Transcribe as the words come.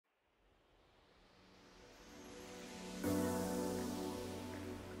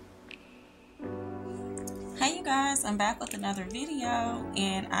guys, I'm back with another video,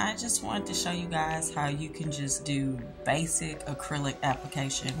 and I just wanted to show you guys how you can just do basic acrylic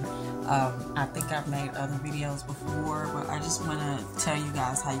application. I think I've made other videos before, but I just want to tell you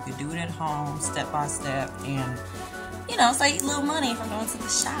guys how you can do it at home, step by step, and you know, save a little money from going to the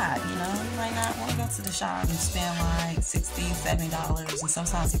shop. You know, you might not want to go to the shop and spend like $60, $70, and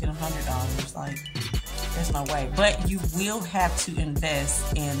sometimes even $100. Like, there's no way. But you will have to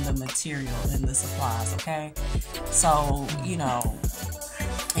invest in the material and the supplies, okay? So, you know,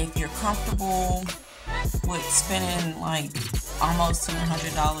 if you're comfortable with spending like almost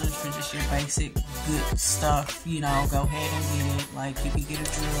 $200 for just your basic good stuff, you know, go ahead and get it. Like, you can get a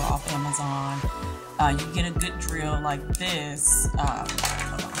drill off Amazon. You can get a good drill like this.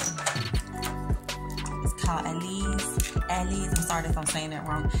 It's called Ali's. I'm sorry if I'm saying that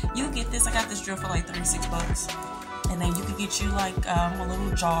wrong. You get this. I got this drill for like $36. And then you can get you like a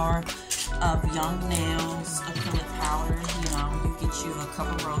little jar of Young Nails acrylic powder. You know, you get you a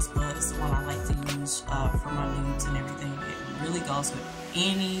couple rosebuds, the one I like to use for my nudes and everything. It really goes with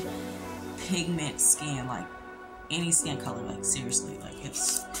any pigment skin, like any skin color. Like, seriously, like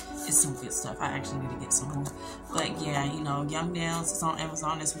it's some good stuff. I actually need to get some more. But yeah, you know, Young Nails is on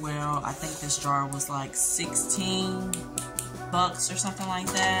Amazon as well. I think this jar was like $16 or something like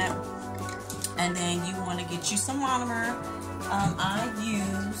that. And then you want to get you some monomer. I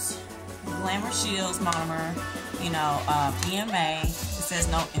use Glamour Shields monomer, you know, EMA. It says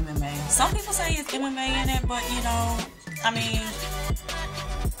no MMA. Some people say it's MMA in it, but you know, I mean,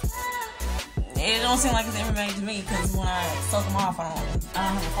 it don't seem like it's MMA to me, because when I soak them off, I don't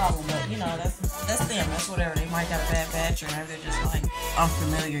have a problem. But you know, that's them. That's whatever. They might got a bad batch, or maybe they're just like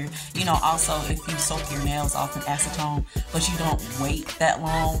unfamiliar. You know, also if you soak your nails off in acetone, but you don't wait that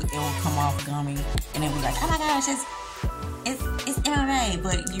long, it will come off gummy, and it'll be like, oh my gosh, it's MMA.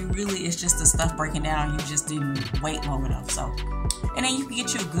 But you really, it's just the stuff breaking down. You just didn't wait long enough. So, and then you can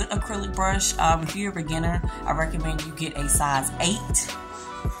get you a good acrylic brush. If you're a beginner, I recommend you get a size 8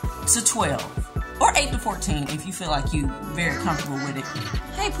 to 12. Or 8 to 14 if you feel like you're very comfortable with it.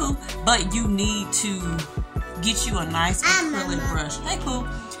 Hey, Pooh. But you need to get you a nice acrylic brush. Hey, Pooh.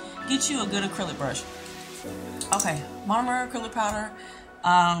 Get you a good acrylic brush. Okay. Monomer acrylic powder.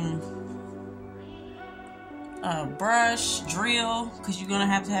 Brush, drill, because you're going to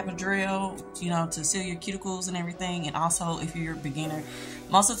have a drill, you know, to seal your cuticles and everything. And also, if you're a beginner,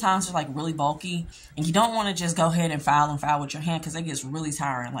 most of the times they're like really bulky, and you don't want to just go ahead and file with your hand, because it gets really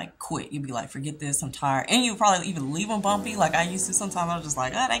tiring, like quit. You'd be like, forget this, I'm tired. And you probably even leave them bumpy like I used to. Sometimes I was just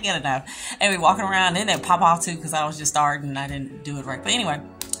like, oh, they get enough. And we walking around, and then they pop off too, because I was just starting and I didn't do it right. But anyway,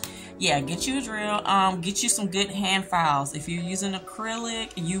 yeah, get you a drill. Get you some good hand files. If you're using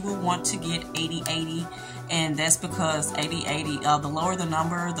acrylic, you will want to get 80-80. And that's because 80-80, the lower the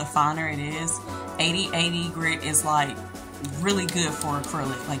number, the finer it is. 80-80 grit is like really good for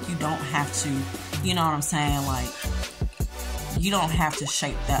acrylic. Like, you don't have to, you know what I'm saying? Like, you don't have to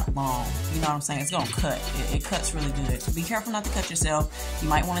shape that long. You know what I'm saying? It's gonna cut. It cuts really good. Be careful not to cut yourself. You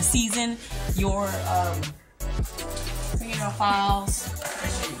might want to season your fingernail files. I'll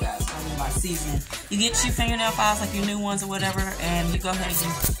show you guys what I mean by seasoning. You get your fingernail files, like your new ones or whatever, and you go ahead and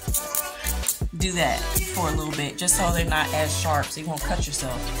do that for a little bit, just so they're not as sharp, so you won't cut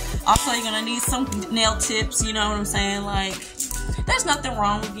yourself. Also, you're gonna need some nail tips, you know what I'm saying? Like, there's nothing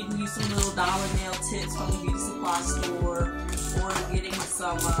wrong with getting you some little dollar nail tips from the beauty supply store, or getting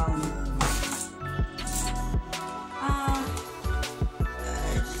some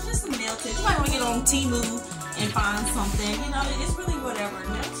just some nail tips. You might want to get on Temu and find something, you know. It's really whatever.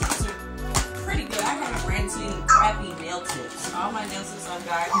 Nail tips are pretty good. I haven't ran into any crappy nail tips. All my nail tips I've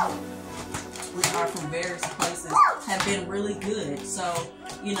gotten, which are from various places, have been really good. So,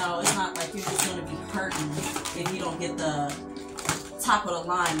 you know, it's not like you're just going to be hurting if you don't get the top of the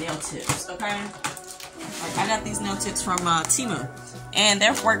line nail tips, okay? Like, I got these nail tips from Temu, and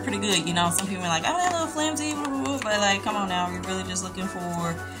they've worked pretty good. You know, some people are like, oh, that little flimsy, but like, come on now, you're really just looking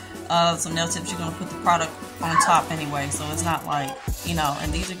for some nail tips. You're going to put the product on top anyway, so it's not like, you know,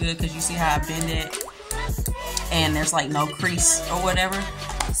 and these are good because you see how I bend it, and there's like no crease or whatever.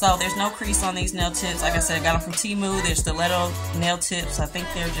 So there's no crease on these nail tips. Like I said, I got them from Temu. They're stiletto nail tips. I think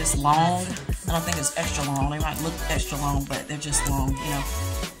they're just long. I don't think it's extra long. They might look extra long, but they're just long, you know.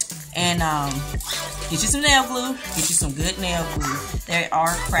 And get you some nail glue. Get you some good nail glue. There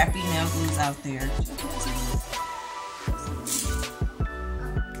are crappy nail glues out there.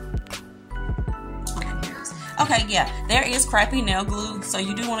 Okay, yeah, there is crappy nail glue, so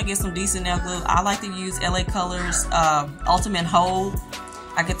you do want to get some decent nail glue. I like to use LA Colors Ultimate Hold.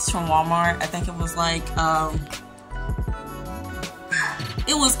 I get this from Walmart. I think it was like,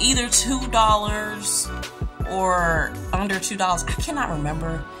 it was either $2 or under $2. I cannot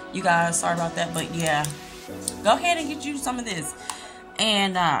remember, you guys. Sorry about that, but yeah, go ahead and get you some of this.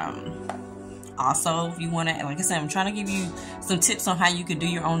 And also, if you want to, like I said, I'm trying to give you some tips on how you could do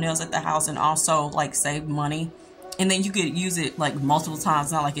your own nails at the house and also like save money. And then you could use it like multiple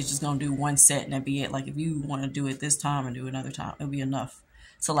times. Not like it's just gonna do one set and that'd be it. Like if you want to do it this time and do another time, it'll be enough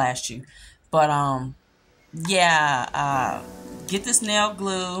to last you. But yeah, get this nail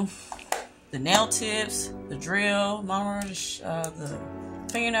glue, the nail tips, the drill, the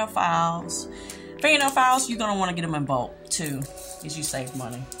fingernail files. Fingernail files, you're gonna want to get them in bulk too, because you save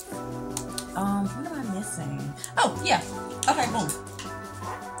money. What am I missing? Oh yeah. Okay, boom.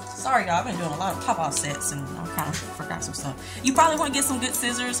 Sorry, y'all. I've been doing a lot of pop-off sets and I kind of forgot some stuff. You probably want to get some good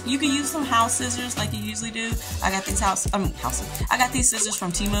scissors. You can use some house scissors like you usually do. I got these I got these scissors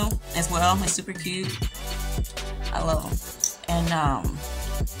from Temu as well. They're super cute. I love them. And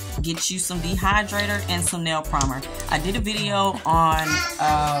get you some dehydrator and some nail primer. I did a video on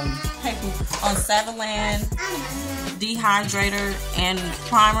Savalan dehydrator and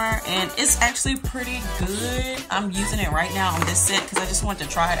primer, and it's actually pretty good. I'm using it right now on this set because I just want to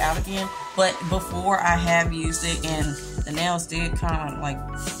try it out again. But before, I have used it and the nails did kind of like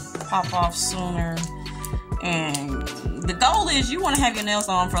pop off sooner. And the goal is you want to have your nails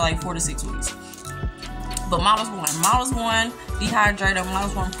on for like 4 to 6 weeks. But Models 1 dehydrator,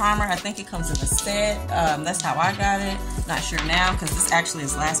 Models 1 primer, I think it comes in a set. That's how I got it. Not sure now because this actually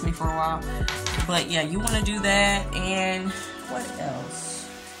has lasted me for a while. But yeah, you want to do that. And what else?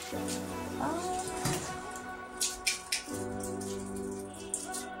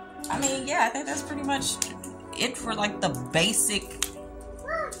 I mean, yeah, I think that's pretty much it for like the basic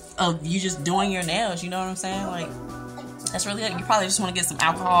of you just doing your nails. You know what I'm saying? Like, that's really it. You probably just want to get some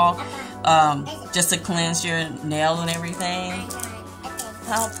alcohol just to cleanse your nail and everything.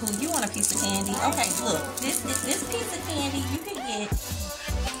 Oh, Pooh, you want a piece of candy? Okay, look, this piece of candy you can get.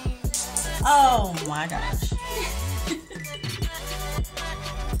 Oh my gosh.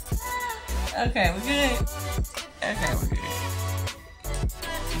 Okay, we're good. Okay, we're good.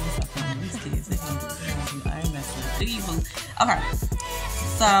 These kids, they can do I ain't messing with. Do you, Boo? Okay,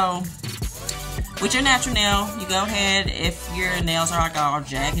 so with your natural nail, you go ahead, if your nails are like all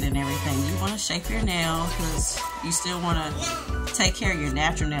jagged and everything, you want to shape your nail because you still want to take care of your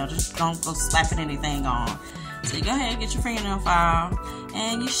natural nail. Just don't go slapping anything on. So you go ahead and get your fingernail file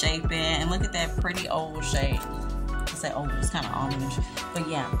and you shape it, and look at that pretty oval shape. I say oval, it's kind of almondish, but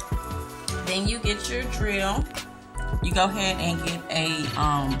yeah. Then you get your drill. You go ahead and get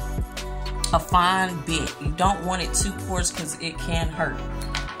a fine bit. You don't want it too coarse because it can hurt.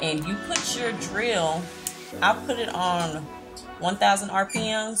 And you put your drill, I put it on 1,000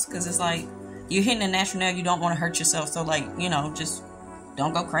 RPMs because it's like you're hitting a natural nail, you don't want to hurt yourself. So like, you know, just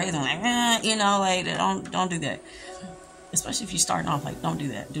don't go crazy. Like, you know, like don't do that. Especially if you're starting off, like don't do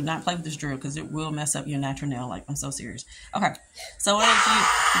that. Do not play with this drill because it will mess up your natural nail. Like, I'm so serious. Okay, so what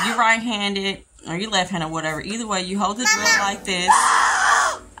if you're right-handed or you're left-handed, whatever. Either way, you hold the drill like this.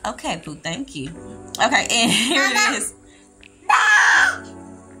 Okay, Pooh, thank you. Okay, and here it is.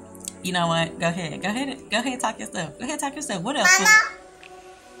 You know what? Go ahead, talk your stuff. Go ahead, talk your stuff. What else?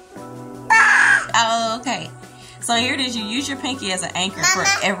 Oh, okay. So here it is. You use your pinky as an anchor for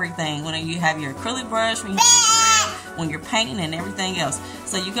everything. When you have your acrylic brush, when you have your drill, when you're painting and everything else.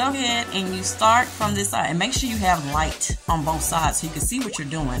 So you go ahead and you start from this side. And make sure you have light on both sides so you can see what you're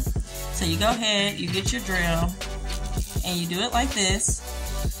doing. So you go ahead, you get your drill, and you do it like this.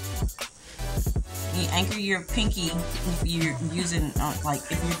 You anchor your pinky if you're using, like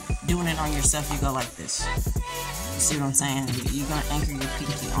if you're doing it on yourself, you go like this. You see what I'm saying? You're going to anchor your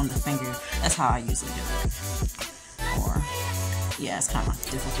pinky on the finger. That's how I usually do it. Or, yeah, it's kind of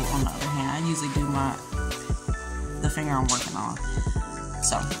difficult on the other hand. I usually do the finger I'm working on.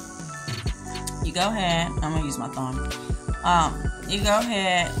 So, you go ahead. I'm going to use my thumb. You go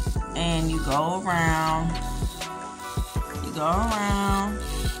ahead and you go around. You go around.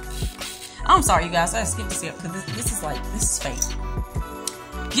 I'm sorry, you guys. I skipped this step because this is fake.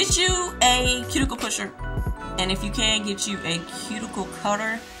 Get you a cuticle pusher, and if you can, get you a cuticle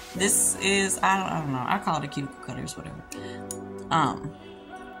cutter. This is I don't know. I call it a cuticle cutter, it's whatever.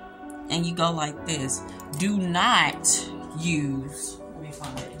 And you go like this. Do not use. Let me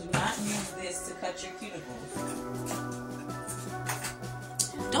find it. Do not use this to cut your cuticles.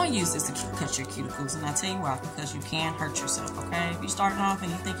 Don't use this to cut your cuticles, and I tell you why, because you can hurt yourself, okay? If you're starting off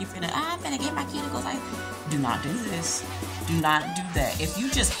and you think you're I'm finna get my cuticles, like, do not do this. Do not do that. If you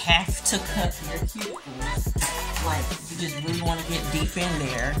just have to cut your cuticles, like you just really want to get deep in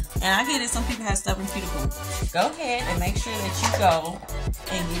there. And I get it, some people have stubborn cuticles. Go ahead and make sure that you go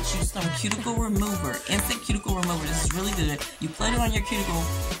and get you some cuticle remover, instant cuticle remover. This is really good. You put it on your cuticle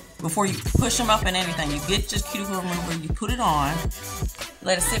before you push them up and anything. You get just cuticle remover, you put it on,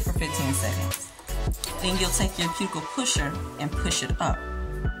 let it sit for 15 seconds. Then you'll take your cuticle pusher and push it up.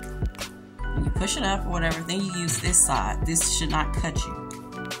 When you push it up or whatever, then you use this side. This should not cut you.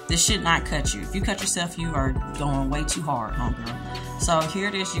 This should not cut you. If you cut yourself, you are going way too hard, homegirl. So here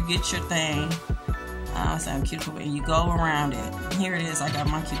it is. You get your thing. Cuticle, and you go around it. And here it is. I got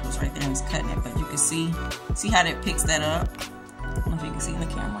my cuticles right there and it's cutting it. But you can see how that picks that up. I don't know if you can see in the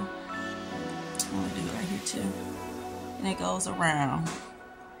camera. I'm going to do it right here too. And it goes around.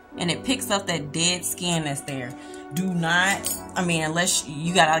 And it picks up that dead skin that's there. Do not, unless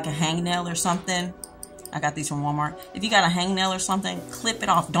you got like a hangnail or something. I got these from Walmart. If you got a hangnail or something, clip it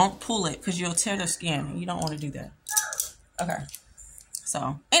off. Don't pull it because you'll tear the skin. You don't want to do that. Okay.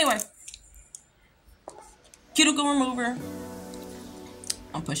 So, anyway. Cuticle remover.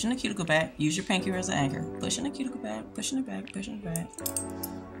 I'm pushing the cuticle back. Use your pinky as an anchor. Pushing the cuticle back, pushing it back, pushing it back.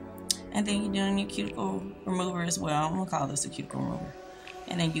 And then you're doing your cuticle remover as well. I'm going to call this a cuticle remover.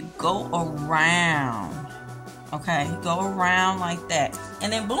 And then you go around. Okay, go around like that.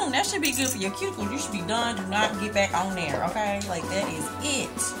 And then boom, that should be good for your cuticles. You should be done. Do not get back on there, okay? Like that is it.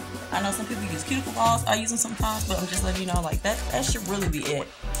 I know some people use cuticle balls. I use them sometimes, but I'm just letting you know, like that should really be it.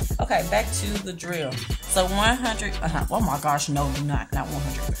 Okay, back to the drill. So 100, oh my gosh, no, do not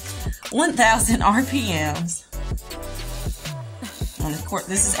 100. 1,000 RPMs. And of course,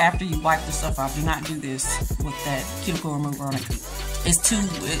 this is after you wipe the stuff off. Do not do this with that cuticle remover on it.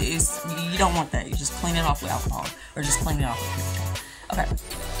 You don't want that. You just clean it off with alcohol or just clean it off with paper towel. Okay,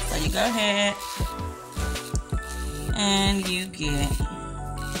 so you go ahead and you get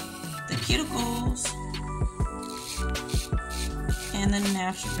the cuticles and the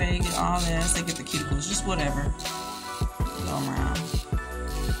natural bag and all that. So get the cuticles, just whatever. Go around.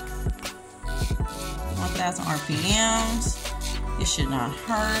 1,000 RPMs. It should not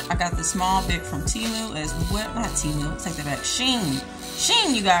hurt. I got the small bit from Temu as well. Not Temu. Take that back. Shein.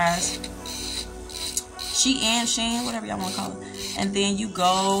 Shein, you guys. Shein, whatever y'all want to call it. And then you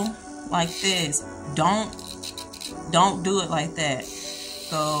go like this. Don't do it like that.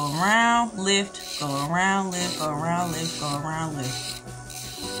 Go around, lift, go around, lift, go around, lift, go around, lift.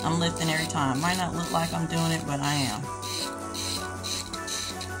 I'm lifting every time. Might not look like I'm doing it, but I am.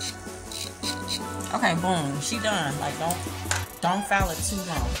 Okay, boom. She done. Like, don't foul it too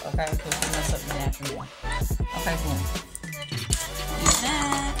long, okay? Because you mess up the natural one. Okay, boom. Do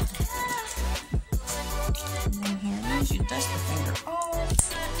that. And then here it is. You dust the finger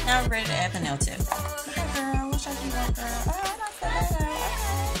off. Now we're ready to add the nail tip. Okay, girl. What should I do, girl? Oh, I don't feel that out.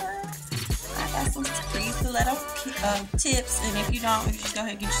 Okay, girl. I got some pretty stiletto tips. And if you don't, you just go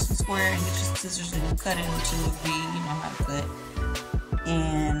ahead and get you some square and get you some scissors and cut it into a V. You know how to cut.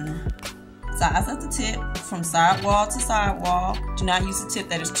 And size of the tip from sidewall to sidewall. Do not use a tip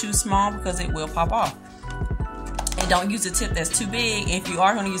that is too small because it will pop off. And don't use a tip that's too big. If you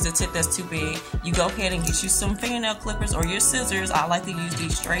are going to use a tip that's too big, you go ahead and get you some fingernail clippers or your scissors. I like to use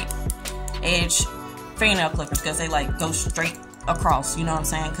these straight edge fingernail clippers because they like go straight across. You know what I'm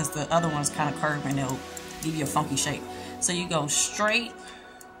saying? Because the other ones kind of curve and they'll give you a funky shape. So you go straight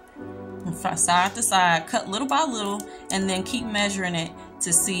from side to side, cut little by little, and then keep measuring it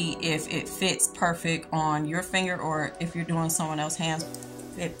to see if it fits perfect on your finger or if you're doing someone else's hands,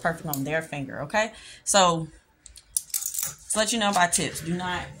 fit perfect on their finger, okay? So, to let you know about tips. Do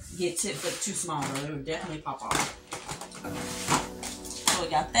not get tips that are too small, though. They will definitely pop off. So, we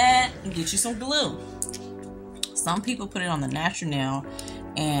got that. And get you some glue. Some people put it on the natural nail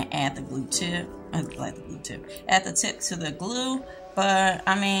and add the glue tip. I like the glue tip. Add the tip to the glue. But,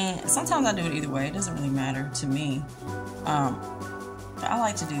 I mean, sometimes I do it either way. It doesn't really matter to me. But I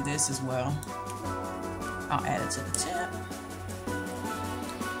like to do this as well. I'll add it to the tip.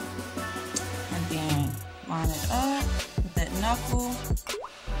 And then line it up with that knuckle.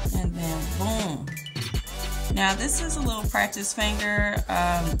 And then boom. Now this is a little practice finger.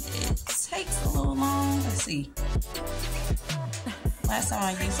 It takes a little long. Let's see. Last time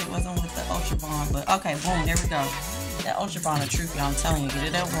I used it wasn't with the Ultra Bond. But okay, boom, there we go. That Ultra Bond of truth, y'all, I'm telling you, get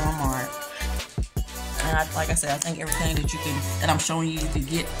it at Walmart. And like I said, I think everything that I'm showing you can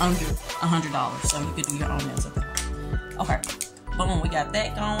get under $100. So you could do your own nails up there. Okay. Boom, we got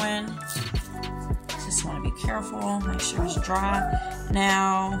that going. Just want to be careful. Make sure it's dry.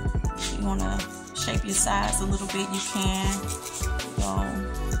 Now, if you want to shape your sides a little bit, you can. Go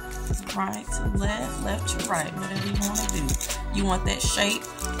right to left, left to right, whatever you want to do. You want that shape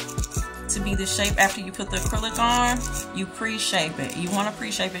to be the shape after you put the acrylic on, you pre-shape it. You want to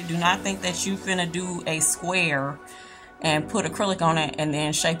pre-shape it. Do not think that you finna do a square and put acrylic on it and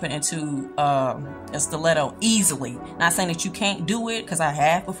then shape it into a stiletto easily. Not saying that you can't do it, because I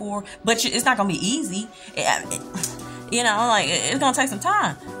have before, but it's not gonna be easy. You know, like, it's gonna take some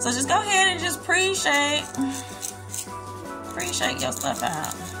time. So just go ahead and just pre-shape your stuff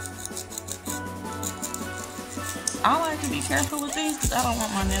out. I like to be careful with these because I don't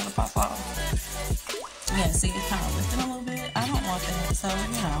want my nail to pop off. Yeah, see, it's kind of lifting a little bit. I don't want that. So,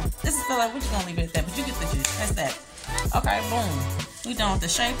 you know, this is like, we're just gonna leave it at that, but you get the gist. That's that. Okay, boom. We done with the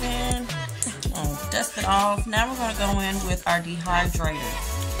shaping. Dust it off. Now we're gonna go in with our dehydrator.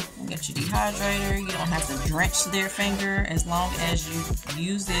 Get your dehydrator. You don't have to drench their finger as long as you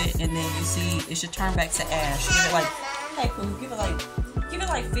use it, and then you see it should turn back to ash. Give it like, hey, cool. Give it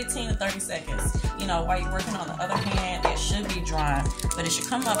like 15 to 30 seconds. You know, while you're working on the other hand, it should be dry, but it should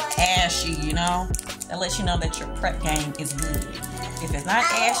come up ashy. You know, that lets you know that your prep game is good. If it's not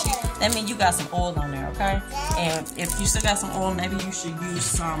ashy, that means you got some oil on there, okay? And if you still got some oil, maybe you should use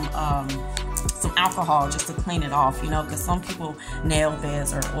some alcohol just to clean it off, you know, because some people nail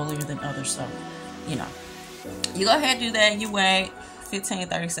beds are oilier than others, so, you know. You go ahead and do that, you wait 15,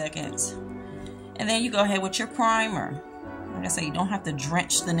 30 seconds, and then you go ahead with your primer. Like I say, you don't have to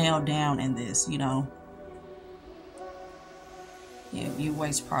drench the nail down in this, you know. Yeah, you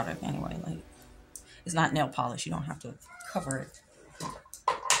waste product anyway, like, it's not nail polish, you don't have to cover it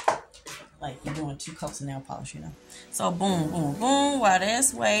like you're doing 2 coats of nail polish, you know. So boom, boom, boom. While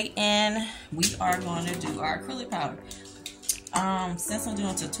that's waiting, we are going to do our acrylic powder. Since I'm doing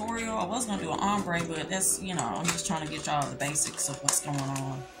a tutorial, I was gonna do an ombre, but that's, you know, I'm just trying to get y'all the basics of what's going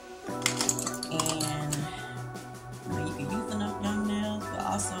on. And you know, you can youth up young nails, but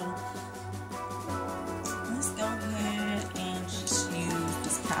also let's go ahead and just use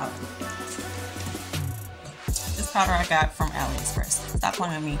this powder. This powder I got from AliExpress. Stop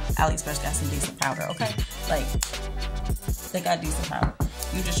playing with me. AliExpress got some decent powder, okay? Like, they got decent powder.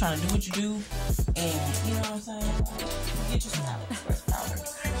 You're just trying to do what you do, and you know what I'm saying? Like, get you some AliExpress powder,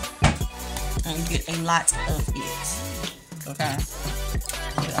 and you get a lot of it, okay?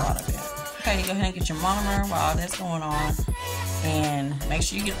 You get a lot of it. Okay, you go ahead and get your monomer while that's going on, and make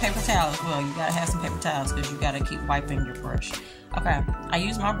sure you get a paper towel as well. You gotta have some paper towels because you gotta keep wiping your brush. Okay, I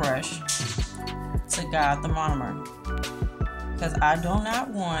use my brush to guide the monomer because I do not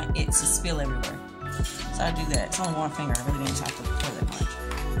want it to spill everywhere. So I do that. It's only one finger. I really didn't have to pour that much.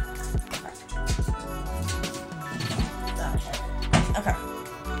 Okay.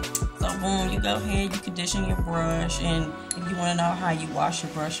 So boom, you go ahead, you condition your brush, and if you want to know how you wash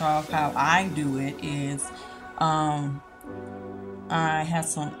your brush off, how I do it is, I have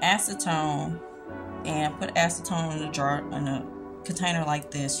some acetone, and put acetone in a jar, in a container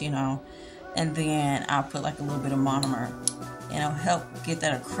like this, you know, and then I'll put like a little bit of monomer, and it'll help get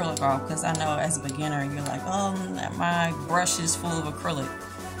that acrylic off, because I know as a beginner you're like, oh, my brush is full of acrylic,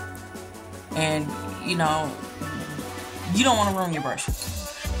 and you know, you don't want to ruin your brush.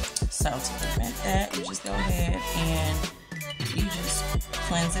 So to prevent that, you just go ahead and you just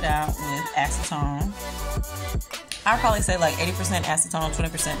cleanse it out with acetone. I'd probably say like 80% acetone,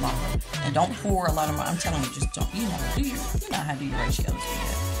 20% monomer, and don't pour a lot of monomer. I'm telling you, just don't. You know how to do your ratios.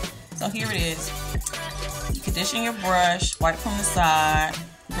 So here it is. You condition your brush, wipe from the side,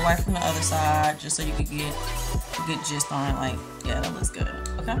 wipe from the other side, just so you can get a good gist on it. Like, yeah, that looks good.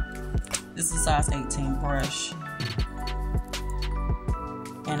 Okay. This is a size 18 brush.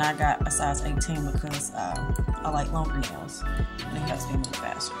 And I got a size 18 because I like longer nails and it helps me move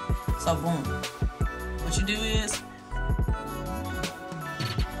faster. So boom. What you do is,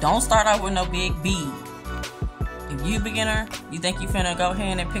 don't start out with no big bead. If you a beginner, you think you finna go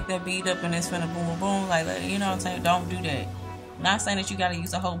ahead and pick that bead up and it's finna boom, boom, boom, like, you know what I'm saying? Don't do that. I'm not saying that you gotta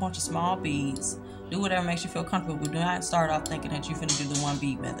use a whole bunch of small beads. Do whatever makes you feel comfortable, but do not start off thinking that you finna do the one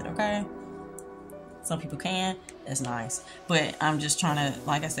bead method, okay? Some people can, that's nice. But I'm just trying to,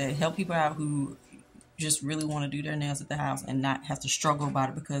 like I said, help people out who just really want to do their nails at the house and not have to struggle about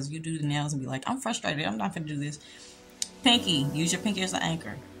it, because you do the nails and be like, I'm frustrated, I'm not gonna do this. Pinky, use your pinky as an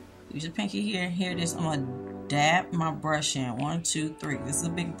anchor. Use your pinky here, here it is. I'm gonna dab my brush in, 1, 2, 3. This is a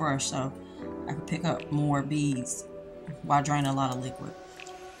big brush, so I can pick up more beads while draining a lot of liquid.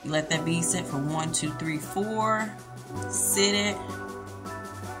 You let that bead sit for 1, 2, 3, 4. Sit it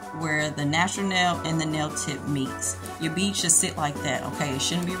where the natural nail and the nail tip meets. Your bead should sit like that, okay? It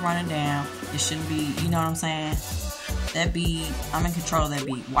shouldn't be running down. It shouldn't be, you know what I'm saying? That bead, I'm in control of that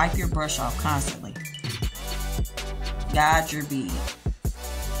bead. Wipe your brush off constantly. Guide your bead.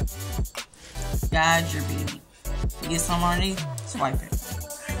 Guide your bead. You get some underneath, swipe it.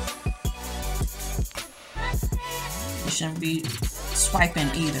 You shouldn't be swiping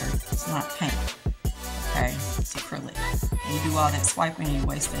either. It's not paint. Okay, it's acrylic. When you do all that swiping, you're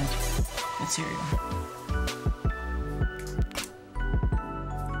wasting material.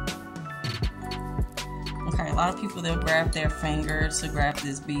 Okay, a lot of people, they'll grab their finger to grab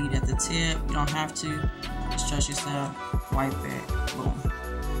this bead at the tip. You don't have to. Just trust yourself. Wipe it. Boom.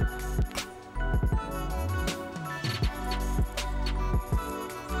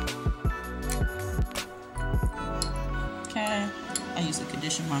 Okay, I usually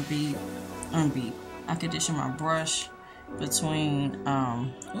condition my I condition my brush between,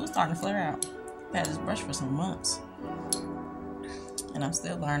 it's starting to flare out. I've had this brush for some months. And I'm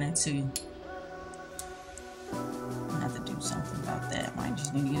still learning to, I have to do something about that. Might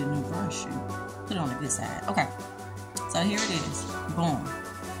just need to get a new brush and put it on the good side. Okay, so here it is. Boom.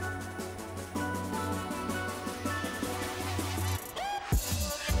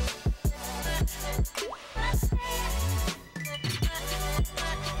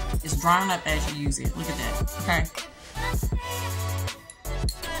 It's drying up as you use it. Look at that. Okay.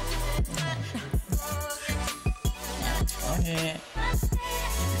 Go ahead. If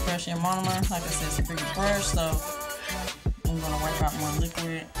you brush your monomer, like I said, it's a bigger brush, so I'm gonna wipe out more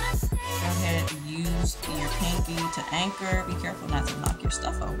liquid. Go ahead and use your pinky to anchor. Be careful not to knock your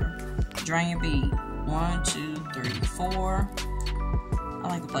stuff over. Drain your bead. 1, 2, 3, 4. I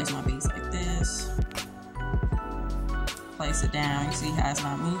like to place my beads like this. Place it down. You see how it's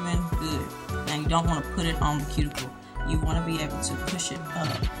not moving? Good. Now you don't want to put it on the cuticle. You want to be able to push it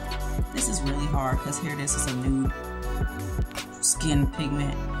up. This is really hard because here this is a new skin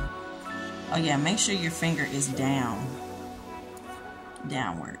pigment. Oh yeah, make sure your finger is downwards.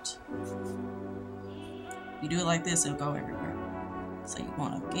 You do it like this, it'll go everywhere. So you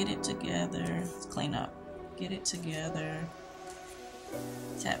want to get it together. Let's clean up. Get it together.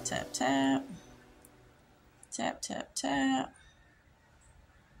 Tap, tap, tap. Tap, tap, tap.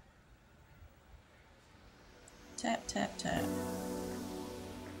 Tap, tap, tap.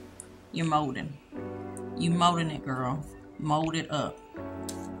 You're molding. You molding it, girl. Mold it up.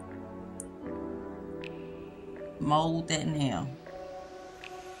 Mold that nail.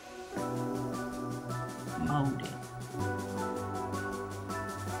 Mold it.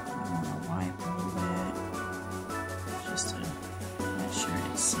 I'm gonna wipe a little bit just to make sure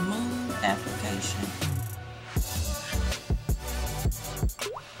it's smooth application.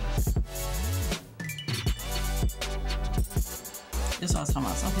 This is what I was talking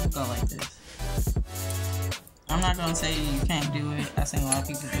about. Some people go like this. I'm not gonna say you can't do it. I've seen a lot of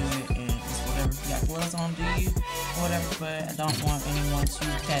people do it, and it's whatever. If you got gloves on, do you? Or whatever. But I don't want anyone to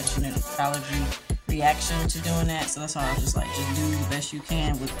catch an allergy reaction to doing that. So that's why I was just like, just do the best you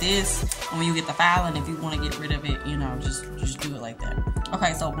can with this. And when you get the filing, if you want to get rid of it, you know, just do it like that.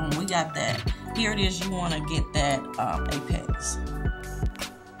 Okay, so boom, we got that. Here it is. You want to get that apex.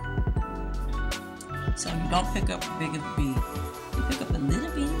 So you don't pick up a bigger bead. You pick up a little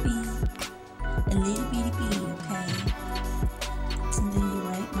bitty bead. A little bitty bead, okay? And then you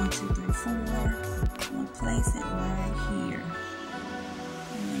write 1, 2, 3, 4. And place it right here.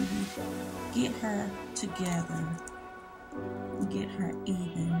 And then you get her together. Get her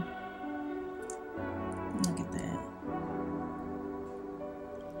even. Look at that.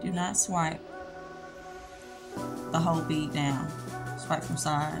 Do not swipe the whole bead down. Swipe from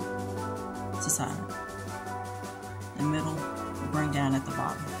side to side. The middle, bring down at the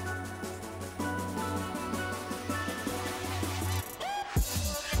bottom.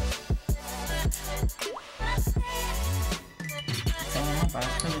 By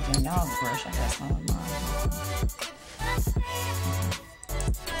Acrylic and y'all's brush, I got some of mine.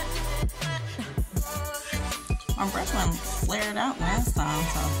 My brush one flared out last time,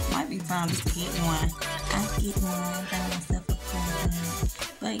 so it might be time just to get one. I get one, got myself a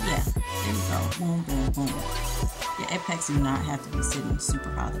present. But yeah, there you go. Boom, boom, boom. The apex do not have to be sitting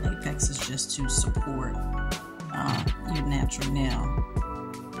super high. The apex is just to support your natural nail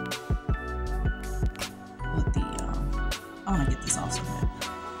with the I want to get this off so bad.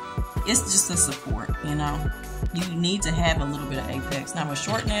 It's just a support, you know. You need to have a little bit of apex. Now with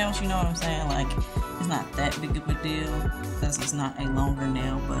short nails, you know what I'm saying? Like, it's not that big of a deal because it's not a longer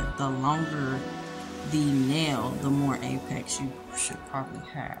nail. But the longer the nail, the more apex you should probably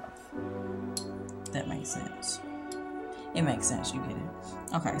have. If that makes sense. It makes sense, you get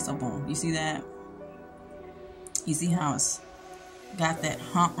it. Okay, so boom. You see that? You see how it's got that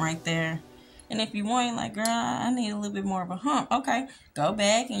hump right there? And if you want, like, girl, I need a little bit more of a hump. Okay, go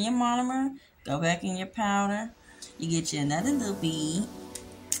back in your monomer. Go back in your powder. You get you another little bead.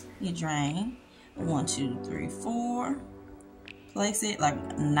 You drain. 1, 2, 3, 4. Place it, like,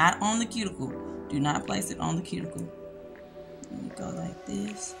 not on the cuticle. Do not place it on the cuticle. And you go like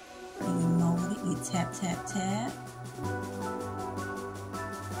this. And you mold it. You tap, tap, tap.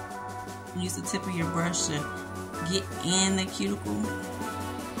 Use the tip of your brush to get in the cuticle.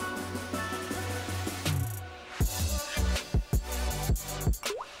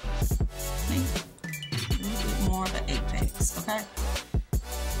 Okay. A little bit more of the apex, okay?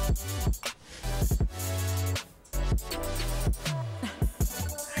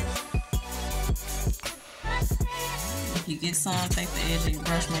 If you get some, take the edge of your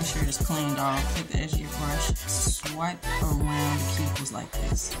brush, make sure it's cleaned off. Take the edge of your brush, swipe around the cuticles like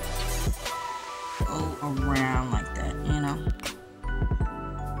this. Go around like that, you know.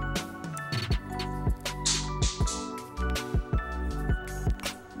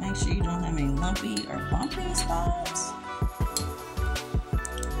 Make sure you don't have any lumpy or bumpy spots.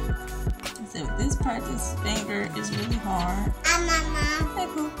 So this part, this finger is really hard. Hey,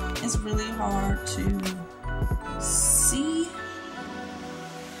 Pooh. It's really hard to see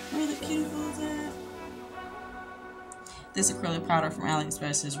where the cuticle is at. This acrylic powder from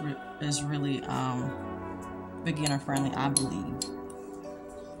AliExpress is really beginner friendly, I believe.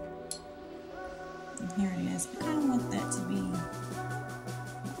 And here it is. I kind of want that to be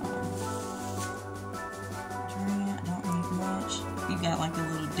dry. I don't need much. You got like a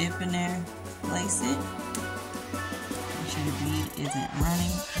little dip in there. Place it. Make sure the bead isn't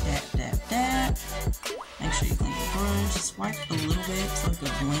running. Dab, dab, dab. Make sure you clean your brush. Swipe a little bit so it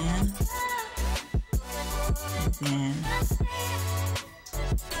can blend. And then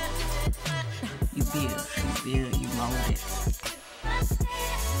you build, you mold it.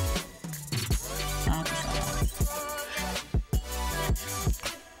 Side to side.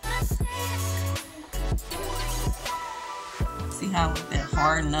 See how that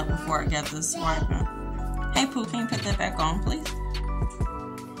hardened up before I got the swiping? Hey Pooh, can you put that back on, please?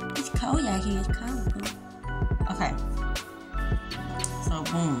 It's cold out here, it's cold, Pooh. Okay. So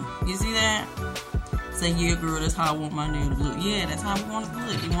boom. You see that? Say, yeah, girl, that's how I want my nail to look. Yeah, that's how we want it to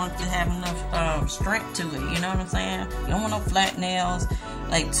look. You want it to have enough strength to it. You know what I'm saying? You don't want no flat nails,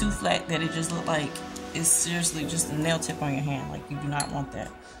 like too flat that it just look like it's seriously just a nail tip on your hand. Like, you do not want that.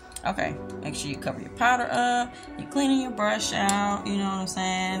 Okay, make sure you cover your powder up. You're cleaning your brush out. You know what I'm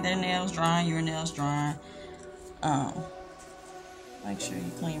saying? Their nails drying, your nails drying. Make sure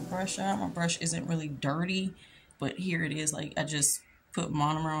you clean your brush out. My brush isn't really dirty, but here it is. Like, I just put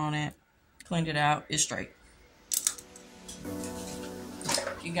monomer on it. Cleaned it out, it's straight.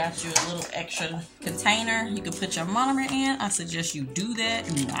 You got your little extra container you can put your monomer in. I suggest you do that.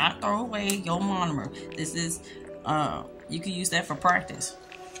 Do not throw away your monomer. This is you can use that for practice.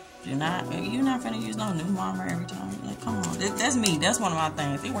 You're not gonna use no new monomer every time. Like, come on, that's me. That's one of my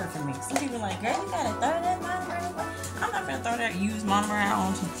things. It worked for me. Some people are like, girl, you gotta throw that monomer. I'm not gonna throw that used monomer out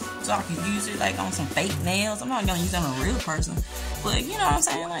on so I can use it like on some fake nails. I'm not gonna use it on a real person. But you know what I'm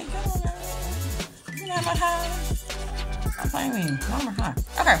saying? Like, you know what I'm playing me. Monomer, huh?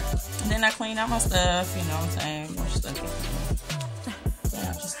 Okay. And then I clean out my stuff. You know what I'm saying? More stuff. Clean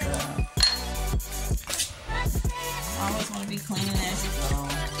out your stuff. I always want to be cleaning as you go.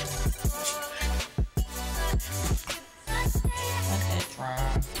 Let that dry.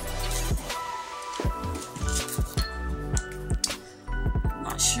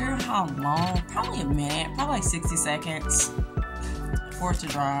 Not sure how long. Probably a minute. Probably like 60 seconds for it to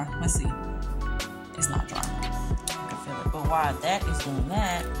dry. Let's see. It's not dry. I can feel it. But while that is doing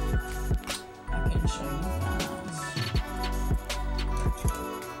that, I can show you guys.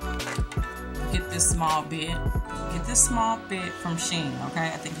 Get this small bit. Get this small bit from Shein, okay?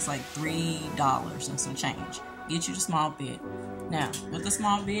 I think it's like $3 and some change. Get you the small bit. Now, with the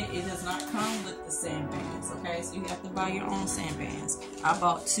small bit, it does not come with the sandbands, okay? So you have to buy your own sandbands. I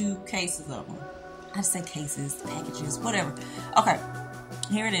bought 2 cases of them. I say cases, packages, whatever. Okay,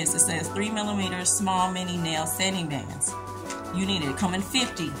 here it is. It says 3mm small mini nail sanding bands. You need it. Come in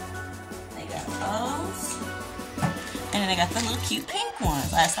 50. They got those. And then they got the little cute pink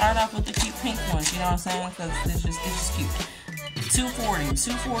ones. I started off with the cute pink ones, you know what I'm saying? Because it's just cute. $2.40.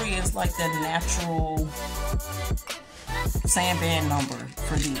 $2.40 is like the natural sandband number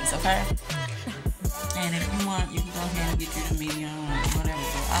for these, okay? And if you want, you can go ahead and get you the medium or whatever.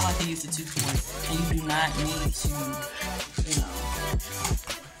 But I like to use the $2.40. And you do not need to, you know.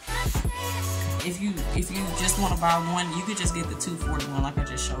 If you just want to buy one, you could just get the $2.40 one like I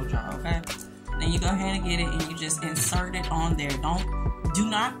just showed y'all, okay? Then you go ahead and get it and you just insert it on there. Do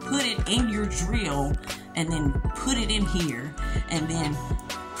not put it in your drill and then put it in here and then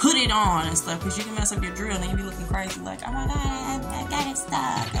put it on and stuff, because you can mess up your drill and then you be looking crazy like, oh my god, I got it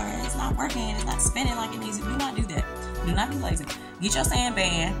stuck, or it's not working, it's not spinning like it needs to. Do not do that. Do not be lazy. Get your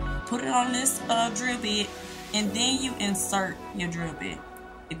sandband, put it on this drill bit, and then you insert your drill bit.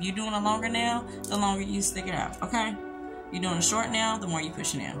 If you're doing a longer nail, the longer you stick it out, okay? You're doing a short nail, the more you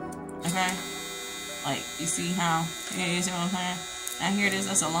push it in, okay? Like, you see how, you see what I'm saying? Now here it is,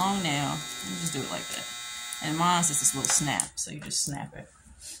 that's a long nail. You just do it like that. And mine's just this little snap, so you just snap it.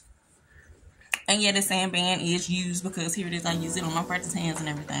 And yeah, the sand band is used because here it is, I use it on my practice hands and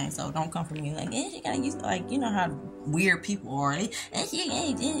everything. So don't come for me like, you gotta use, like, you know how weird people are. Like,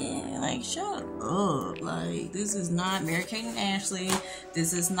 shut up. Like, this is not Mary Kate and Ashley.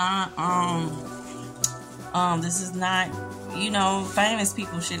 This is not, you know, famous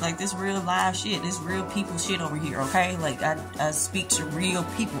people shit. Like, this real live shit. This real people shit over here, okay? Like, I speak to real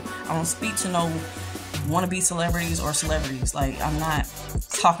people. I don't speak to no wannabe celebrities or celebrities. Like, I'm not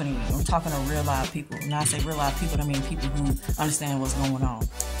talking to you. I'm talking to real live people. When I say real live people, I mean people who understand what's going on.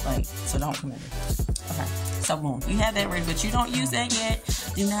 Like, so don't come in. Okay, so boom, you have that ready, but you don't use that yet.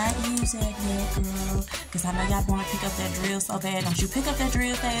 Do not use that yet, girl, because I know y'all want to pick up that drill so bad. Don't you pick up that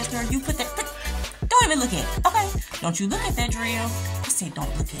drill fast, girl. You put that, don't even look at it, okay? Don't you look at that drill. I said don't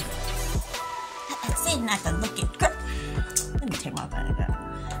look at it. I said not to look at it, girl. Let me take my thing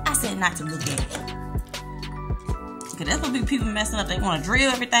out. I said not to look at it. That's what people messing up. They want to drill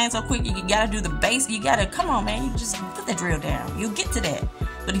everything so quick. You gotta do the base. You gotta, come on, man. You just put the drill down. You'll get to that.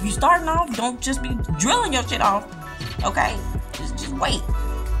 But if you starting off, don't just be drilling your shit off. Okay? Just wait.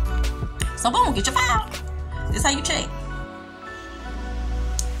 So boom, get your file. This is how you check.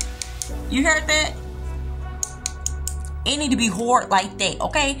 You heard that? It need to be hard like that,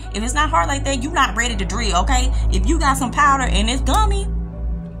 okay? If it's not hard like that, you're not ready to drill, okay? If you got some powder and it's gummy,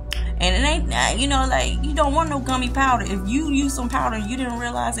 and it ain't, you know, like, you don't want no gummy powder. If you use some powder and you didn't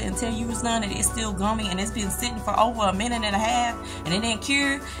realize it until you was done and it's still gummy and it's been sitting for over a minute and a half and it ain't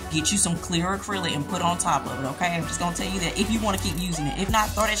cured, get you some clear acrylic and put on top of it, okay? I'm just gonna tell you that if you want to keep using it. If not,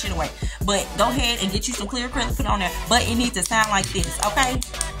 throw that shit away. But go ahead and get you some clear acrylic, put it on there. But it needs to sound like this, okay?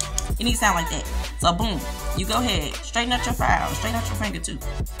 It needs to sound like that. So boom, you go ahead, straighten out your file, straighten out your finger too.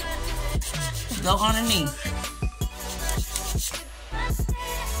 Go underneath.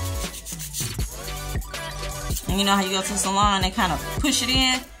 And you know how you go to the salon and kind of push it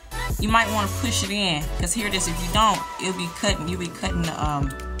in? You might want to push it in, because here it is. If you don't, you'll be cutting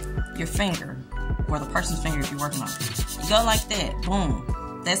your finger, or the person's finger if you're working on it. You go like that.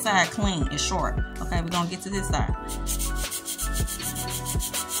 Boom. That side clean. It's short. Okay, we're going to get to this side.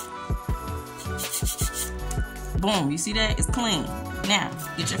 Boom. You see that? It's clean. Now,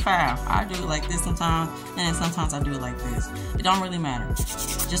 get your file. I do it like this sometimes, and then sometimes I do it like this. It don't really matter.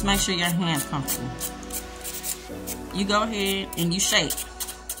 Just make sure your hand's comfortable. You go ahead and you shake.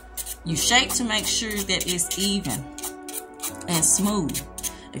 You shake to make sure that it's even and smooth.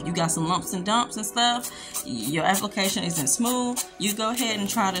 If you got some lumps and dumps and stuff, your application isn't smooth, you go ahead and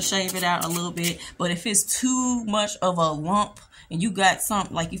try to shave it out a little bit. But if it's too much of a lump and you got some,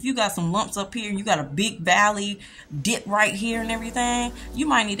 like if you got some lumps up here and you got a big valley dip right here and everything, you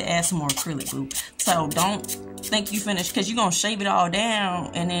might need to add some more acrylic glue. So don't think you finished, because you're going to shave it all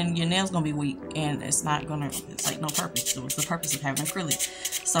down and then your nail's going to be weak and it's not going to, it's like no purpose. So it's the purpose of having acrylic.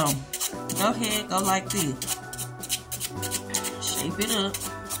 So go ahead, go like this. Shape it up.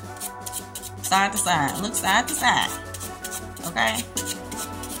 Side to side. Look side to side. Okay?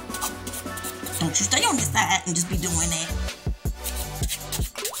 Don't you stay on this side and just be doing that.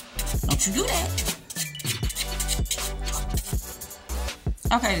 Don't you do that.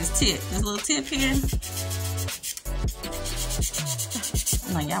 Okay, this little tip here.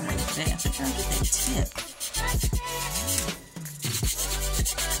 No, y'all wait for that. I'm trying to get that tip.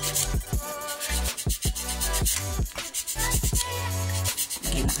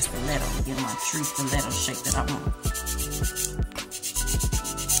 Get my stiletto. Get my true stiletto shape that I want.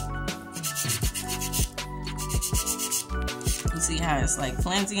 You see how it's like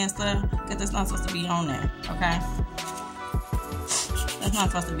flimsy and stuff? Because that's not supposed to be on there, okay? That's not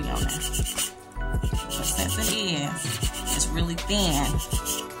supposed to be on there. But since it is, it's really thin.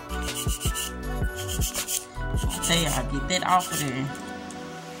 I tell y'all, get that off of there.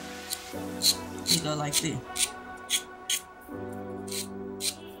 You go like this.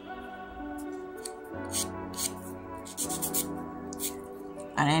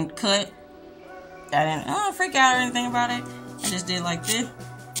 I didn't cut. I didn't freak out or anything about it. I just did like this.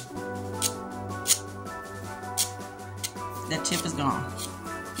 That tip is gone.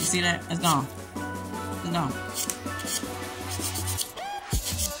 You see that? It's gone. It's gone.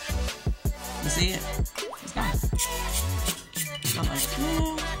 You see it? It's gone. So like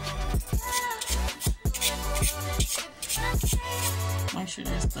that. Make sure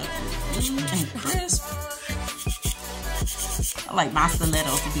that stuff is blue and crisp. I like my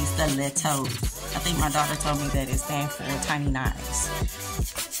stilettos to be stilettos. I think my daughter told me that it stands for tiny knives.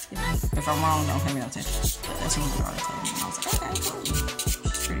 If I'm wrong, don't pay me no attention. But that's what my daughter told me. And I was like, okay, cool.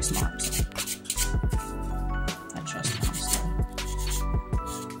 She's pretty smart. So I trust her. So.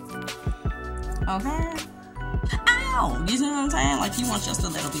 Okay. Ow! You see what I'm saying? Like, you want your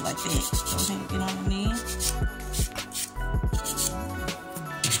stiletto to be like that. Go ahead and get on the knee.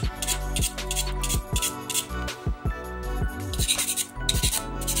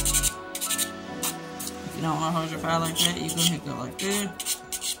 If you don't want to hold your file like that, you go ahead and go like that.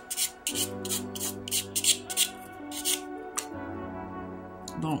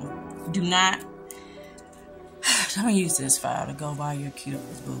 Boom. Do not don't use this file to go by your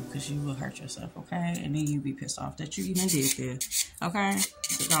cuticles, boo, because you will hurt yourself, okay? And then you'll be pissed off that you even did this, okay?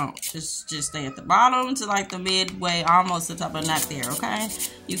 So don't. Just stay at the bottom to like the midway, almost the top, but not there, okay?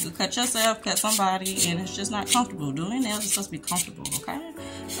 You could cut yourself, cut somebody, and it's just not comfortable. Doing nails is supposed to be comfortable, okay?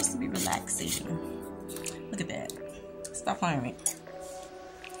 It's supposed to be relaxing. Look at that. Stop playing with me.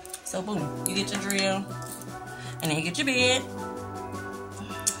 So, boom. You get your drill, and then you get your bed.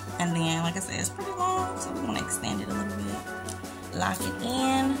 And then, like I said, it's pretty long, so we're going to extend it a little bit. Lock it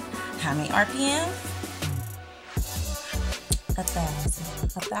in. How many RPM?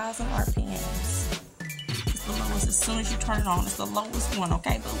 1,000 RPMs. It's the lowest. As soon as you turn it on, it's the lowest one,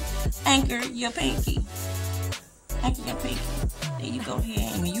 okay, boo? Anchor your pinky. Anchor your pinky. Then you go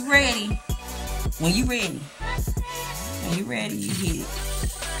ahead, and when you ready, you hit it.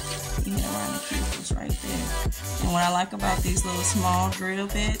 You hit around the cuticles right there. And what I like about these little small drill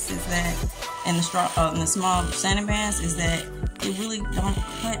bits is that, and the small sanding bands, is that it really don't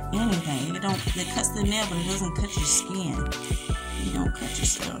cut anything. It cuts the nail, but it doesn't cut your skin. You don't cut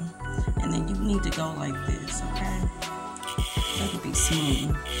yourself. And then you need to go like this, okay? So it can be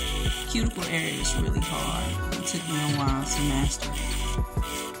smooth. Cuticle area is really hard. It took me a while to master it.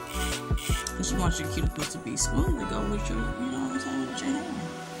 Because you want your cuticles to be smooth to go with your, you know what I'm saying, with your hair.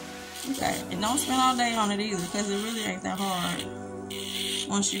 Okay, and don't spend all day on it either, because it really ain't that hard.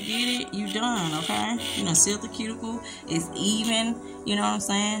 Once you get it, you done, okay? You know, seal the cuticle. It's even, you know what I'm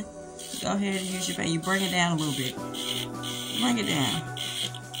saying? Go ahead and use your bait. You bring it down a little bit. Bring it down.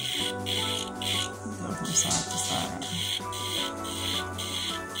 Go from side to side.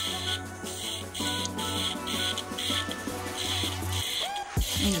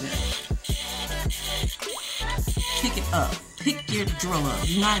 Look at that. Pick it up. Pick your drill up.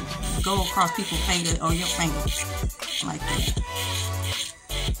 Do not go across people's finger or your finger like that.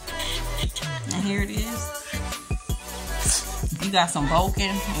 And here it is. If you got some bulking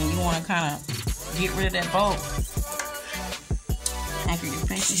and you want to kind of get rid of that bulk, anchor your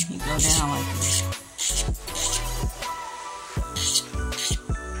pinky. You go down like this.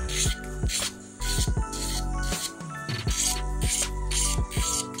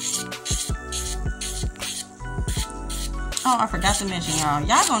 Oh, I forgot to mention, y'all.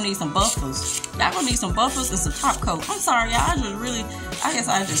 Y'all gonna need some buffers. Y'all gonna need some buffers and some top coat. I'm sorry, y'all. I guess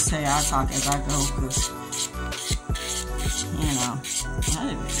I just say I talk as I go, because, you know, I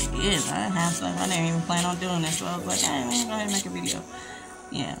didn't forget. I didn't have stuff. I didn't even plan on doing this, so I was like, hey, let me go ahead and make a video.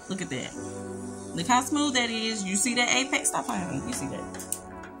 Yeah, look at that. Look how smooth that is. You see that apex? Stop playing with me. You see that?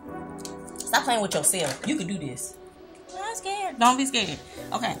 Stop playing with yourself. You can do this. I'm not scared. Don't be scared.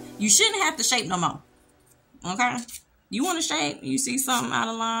 Okay, you shouldn't have to shape no more. Okay? You want to shape, you see something out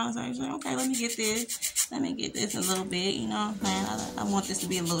of line, so you say, okay, let me get this. Let me get this a little bit, you know, man. I want this to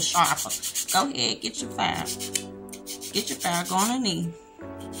be a little sharper. Go ahead, get your file. Get your file, go on the knee.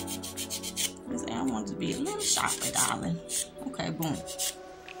 I say, I want it to be a little sharper, darling. Okay, boom.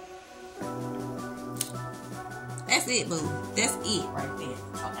 That's it, boo. That's it right there.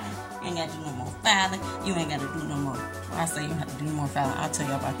 Okay. You ain't got to do no more filing. You ain't got to do no more. When I say you have to do no more filing, I'll tell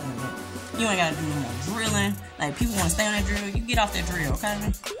you about that in a minute. You ain't got to do no more drilling. Like, people want to stay on that drill. You get off that drill,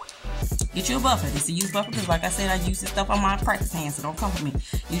 okay? Get you a buffer. It's a used buffer because, like I said, I use this stuff on my practice hands, so don't come for me.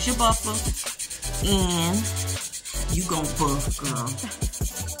 Use your buffer, and you gon' buff, girl.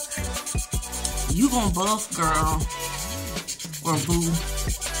 You gon' buff, girl, or boo.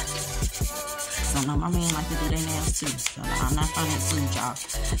 So, no, my man like to do their nails too. So, I'm not trying to include y'all.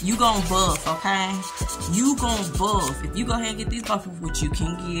 You gon' buff, okay? You gon' buff. If you go ahead and get these buffers, which you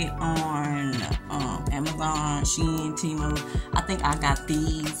can get on Amazon, Shein, Temu. I think I got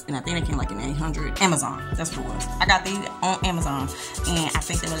these, and I think they came like in 800. Amazon, that's what it was. I got these on Amazon, and I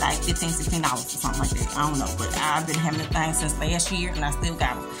think they were like $15, $16 or something like that. I don't know, but I've been having the thing since last year, and I still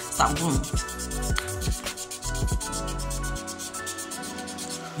got them. So, boom.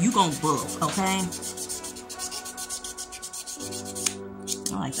 You gon' buff, okay?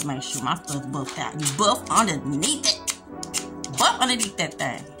 I like to make sure my stuff buffed out. You buff underneath it. Buff underneath that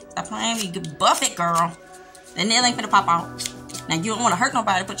thing. Stop playing with me. Buff it, girl. The nail ain't finna pop out. Now, you don't want to hurt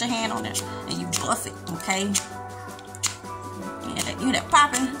nobody. Put your hand on it and you buff it, okay? Yeah, you that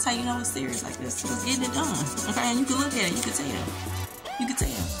popping. That's how you know it's serious like this. It's getting it done, okay? And you can look at it. You can tell. You can tell.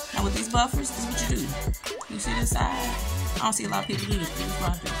 Now, with these buffers, this is what you do. You see this side? I don't see a lot of people do this. This is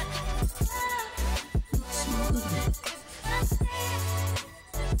what I do. Look at that.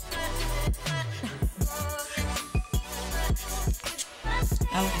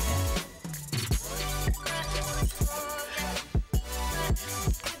 Now look at that.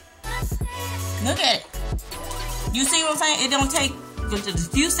 Look at it. You see what I'm saying? It don't take just a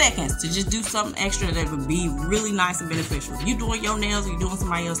few seconds to just do something extra that would be really nice and beneficial. You doing your nails or you doing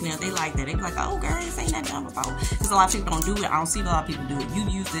somebody else's nails, they like that. They be like, oh girl, this ain't that done before. Because a lot of people don't do it. I don't see a lot of people do it. You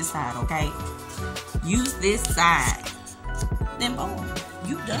use this side, okay? Use this side. Then boom,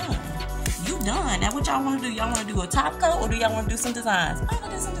 you done. You done. Now what y'all want to do? Y'all want to do a top coat or do y'all want to do some designs? I'm going to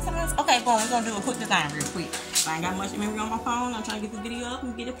do some designs. Okay, boom, we're going to do a quick design real quick. If I ain't got much memory on my phone, I'm trying to get this video up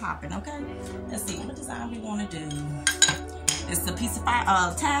and get it popping, okay? Let's see what design we want to do. It's a piece of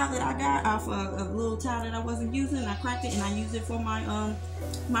towel that I got off a little towel that I wasn't using. I cracked it and I used it for my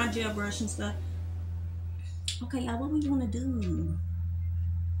my gel brush and stuff. Okay, y'all, what we want to do?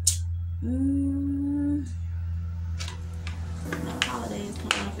 No holidays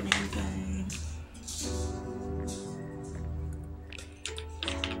coming up and everything.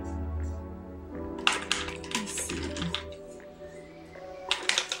 Let's see.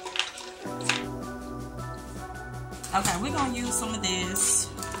 Okay, we're gonna use some of this.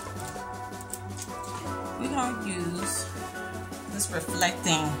 We're gonna use this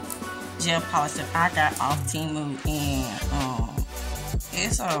reflecting gel polish that I got off Temu, and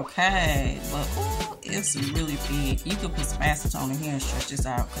it's okay, but ooh, it's really big. You could put some acetone in here and stretch this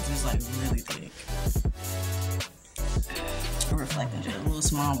out because it's like really thick. Reflecting gel, a little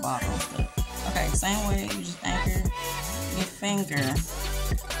small bottle. But okay, same way, you just anchor your finger.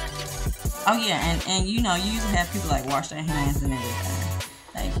 Oh yeah, and you know, you usually have people like wash their hands and everything.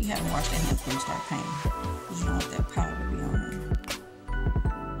 Like you haven't washed their hands before you start painting, because you don't want that powder to be on there.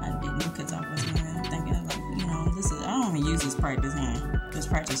 I didn't because I wasn't thinking of, like, you know, this is, I don't even use this practice hand, this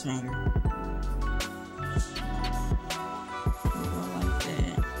practice finger. Go like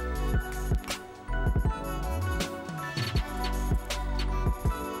that.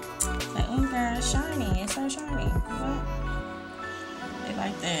 Like, oh girl, it's shiny, it's so shiny. They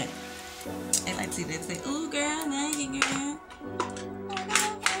like that. They like to see that, say, ooh girl, thank you girl.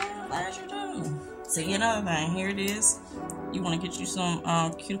 Glad you do. See, another thing, here it is. You want to get you some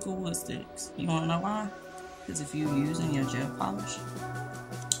cuticle wood sticks. You want to know why? Because if you're using your gel polish,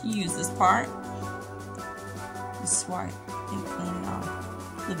 you use this part, you swipe and clean it off.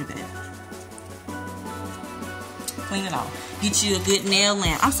 Look at that. Clean it off. Get you a good nail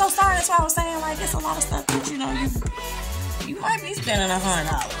lamp. I'm so sorry, that's why I was saying, like, it's a lot of stuff that, you know, you might be spending $100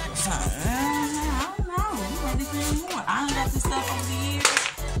 or something. I don't know. You might be spending more. I done got this stuff over the years.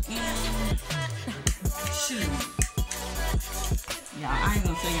 And shoot. Y'all, I ain't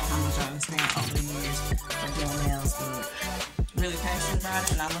gonna tell y'all how much I done spent over the years for doing nails. But really passionate about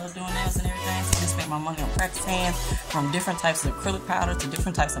it, and I love doing nails and everything. So I just spent my money on practice hands, from different types of acrylic powder to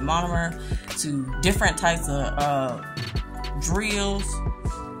different types of monomer to different types of drills.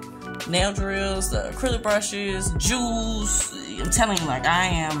 Nail drills, the acrylic brushes, jewels. I'm telling you, like,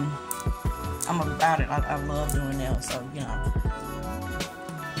 I'm about it. I love doing nails, so, you know.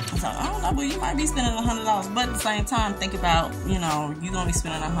 So, I don't know, but you might be spending $100, but at the same time, think about, you know, you're going to be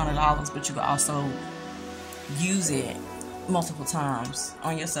spending $100, but you can also use it multiple times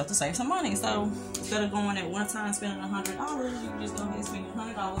on yourself to save some money. So, instead of going at one time spending $100, you can just go ahead and spend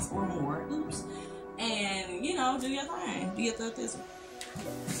 $100 or more. Oops. And, you know, do your thing. Do your thing this way.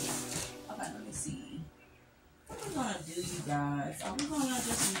 Okay, let me see. What we're gonna do, you guys? Are we gonna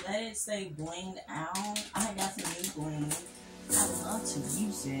just let it stay blinged out? I got some new bling. I love to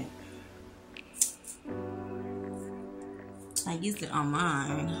use it. I used it on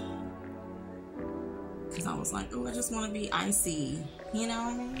mine because I was like, oh, I just want to be icy. You know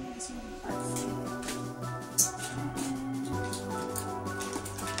what I mean? I just want to be icy.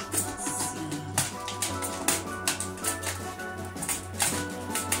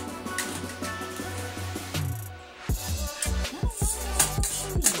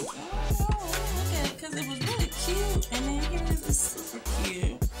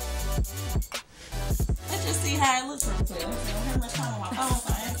 How it looks real quick. I don't have much time on my phone,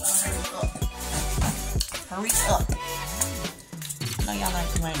 so I ain't gonna hurry up. I know y'all like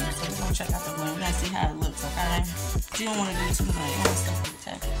the bling, so we're gonna check out the bling. We're gonna see how it looks, okay? But you don't want to do too much. You want stuff to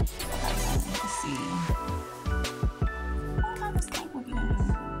protect it. Okay, let's see. What kind of stuff we're gonna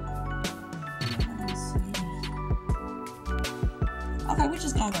do?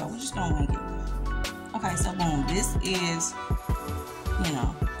 just gonna go. We're just gonna wing it. Okay, so boom. This is, you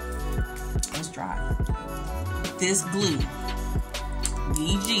know, it's dry. This glue,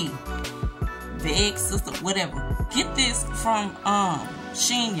 VG, Big Sister, whatever. Get this from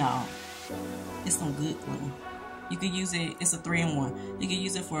Shein, y'all. It's some good glue. You can use it. It's a 3-in-1. You can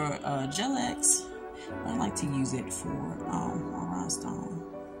use it for Gel-X. I like to use it for a rhinestone.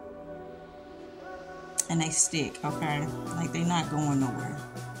 And they stick, okay? Like, they're not going nowhere.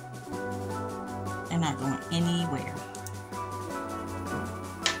 They're not going anywhere.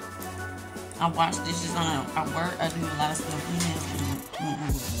 I wash dishes on I work. I do a lot of stuff. I'm not gonna be playing.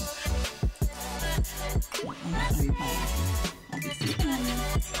 I'll be sleeping on you.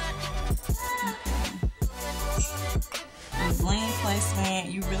 Okay. The bling placement,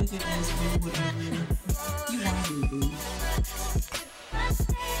 you really could just do whatever you want to do.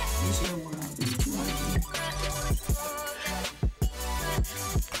 It's your world. Do what you want to do.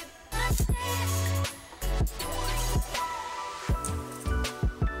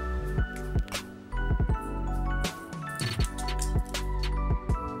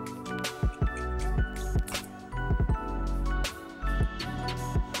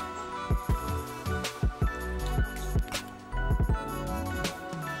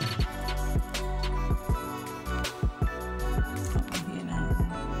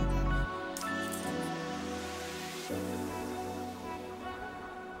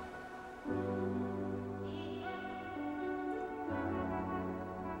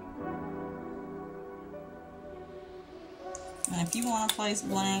 And if you want to place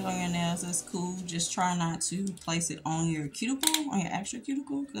bling on your nails, that's cool. Just try not to place it on your cuticle, on your actual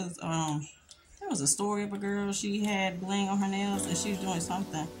cuticle, because there was a story of a girl. She had bling on her nails and she was doing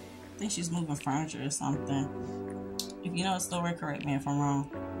something. I think she's moving furniture or something. If you know the story, correct me if I'm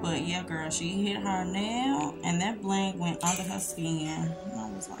wrong. But yeah, girl, she hit her nail and that bling went under her skin. And I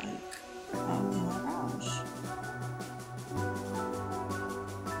was like, oh my gosh.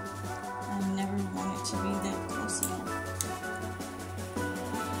 I never wanted to be that close to them.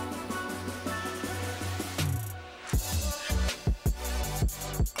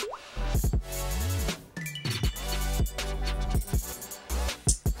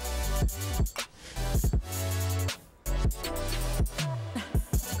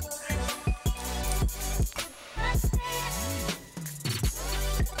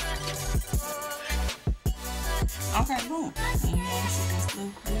 Okay, boom. And you want to shoot this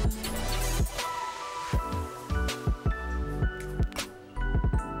look good.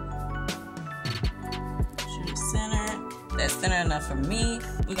 Shoot it centered. That's centered enough for me.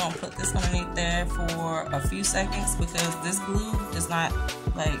 We're going to put this underneath there for a few seconds because this glue is not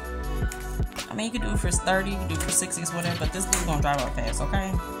like, I mean, you can do it for 30, you can do it for 60, whatever, but this glue is going to dry out fast,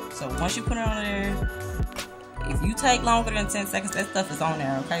 okay? So once you put it on there, if you take longer than 10 seconds, that stuff is on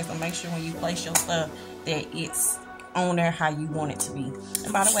there, okay? So make sure when you place your stuff that it's on there how you want it to be.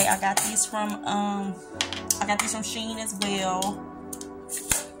 And by the way, I got these from Shein as well.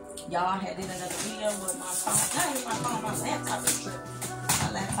 Y'all had did another video with my phone. Not even my phone, my laptop is tripping.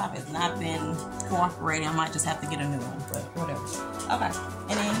 My laptop has not been cooperating. I might just have to get a new one, but whatever. Okay,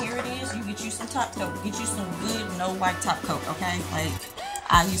 and then here it is. You get you some top coat. Get you some good no white top coat, okay? Like,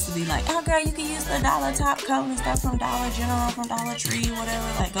 I used to be like, oh girl, you can use the dollar top coat and stuff from Dollar General, from Dollar Tree, whatever.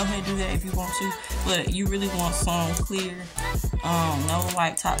 Like, go ahead and do that if you want to. But you really want some clear, no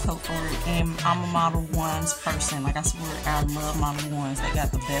white top coat for it. And I'm a Model 1s person. Like, I swear, I love Model 1s. They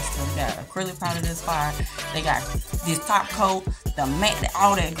got the best of them. They got acrylic powder that's fire. They got this top coat, the matte,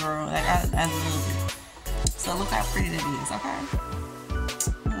 all that, girl. Like, I love it. So look how pretty that is, okay?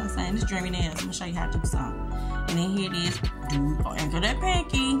 You know what I'm saying? This Dreamy Nails. I'm going to show you how to do something. And then here it is. Anchor that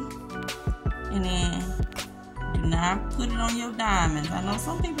pinky. And then do not put it on your diamonds. I know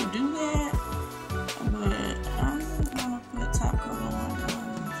some people do that, but I'm gonna put top coat on my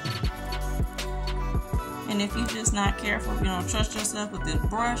diamonds. And if you're just not careful, you don't trust yourself with this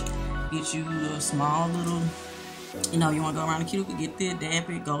brush, get you a small little, you know, you want to go around the cuticle, get this, dab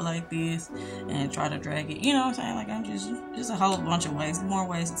it, go like this, and try to drag it. You know what I'm saying? Like, I'm just a whole bunch of ways, more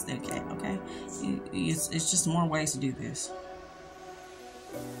ways instead of cat, okay? It's just more ways to do this.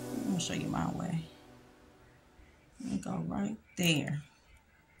 I'm gonna show you my way. Let me go right there.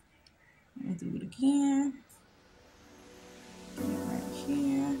 Let me do it again. Get it right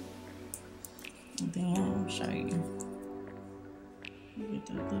here. And then I'll show you. Get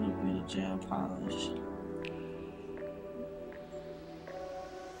a little bit of gel polish.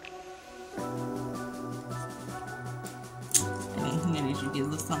 And then here, as you get a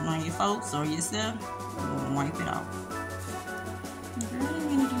little something on your folks or yourself, and wipe it off. Girl, you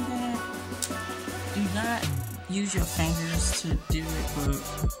gonna do that? Do not use your fingers to do it, but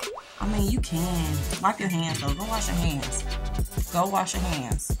I mean, you can. Wipe your hands though. Go wash your hands. Go wash your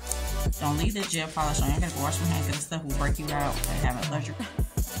hands. Don't leave the gel polish on. You gotta go wash your hands because this stuff will break you out and have an allergic.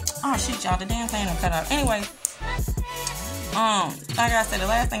 Oh shit, y'all, the damn thing will cut out. Anyway, like I said, the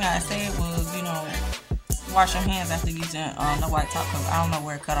last thing I said was, you know, wash your hands after using the white top coat. I don't know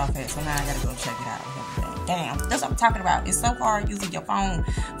where it cut off at, so now I gotta go check it out and everything. Damn, that's what I'm talking about. It's so hard using your phone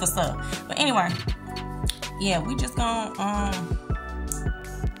for stuff. But anyway, yeah, we just gonna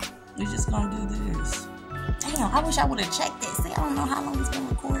do this. Damn, I wish I would have checked it. See, I don't know how long it's been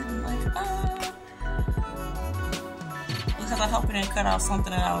recording. Like, because I hope it didn't cut off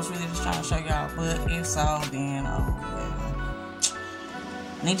something that I was really just trying to show y'all. But if so, then oh well.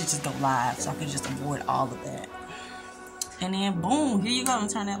 I need to just go live so I can just avoid all of that. And then boom, here you go. I'm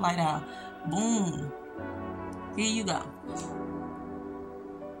turn that light out. Boom. Here you go.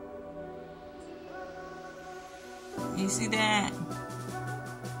 You see that?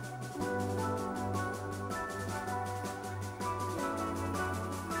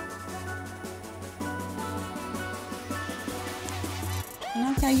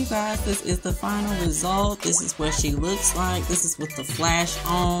 And okay, you guys, this is the final result. This is what she looks like. This is with the flash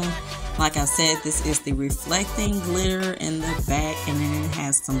on. Like I said, this is the reflecting glitter in the back, and then it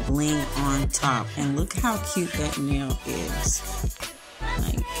has some bling on top. And look how cute that nail is.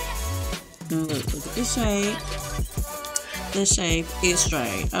 Like, look at this shape. This shape is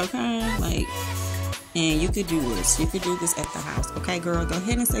straight, okay? Like, and you could do this. You could do this at the house. Okay, girl, go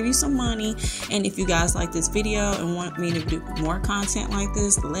ahead and save you some money. And if you guys like this video and want me to do more content like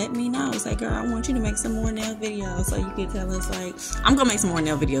this, let me know. Say, girl, I want you to make some more nail videos. So you can tell us, like, I'm going to make some more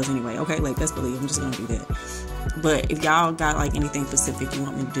nail videos anyway. Okay, like, best believe I'm just going to do that. But if y'all got, like, anything specific you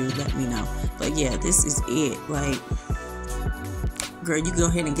want me to do, let me know. But, yeah, this is it. Like, girl, you go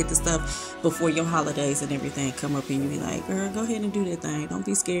ahead and get the stuff before your holidays and everything come up, and you be like, girl, go ahead and do that thing. Don't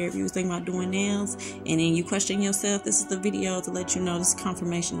be scared if you was thinking about doing nails and then you question yourself. This is the video to let you know. This is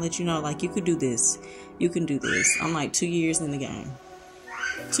confirmation to let you know, like, you could do this. You can do this. I'm like 2 years in the game.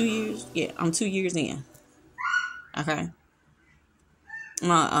 2 years? Yeah, I'm 2 years in. Okay.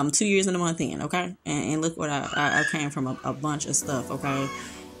 I'm 2 years in a month in, okay? And look what I came from a bunch of stuff, okay?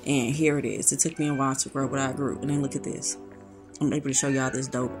 And here it is. It took me a while to grow, but I grew. And then look at this. I'm able to show y'all this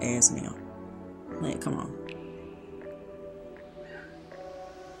dope ass nail. Like, come on.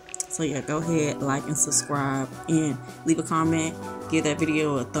 So yeah, go ahead, like and subscribe, and leave a comment. Give that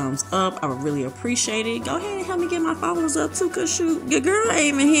video a thumbs up. I would really appreciate it. Go ahead and help me get my followers up too, cause shoot, your girl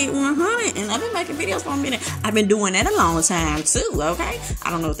ain't even hit 100, and I've been making videos for a minute. I've been doing that a long time too. Okay,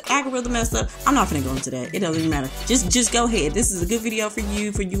 I don't know if the algorithm messed up. I'm not gonna go into that. It doesn't even matter. Just go ahead. This is a good video for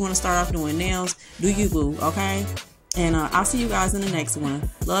you. For you want to start off doing nails, do you boo? Okay. And I'll see you guys in the next one.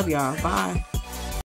 Love y'all. Bye.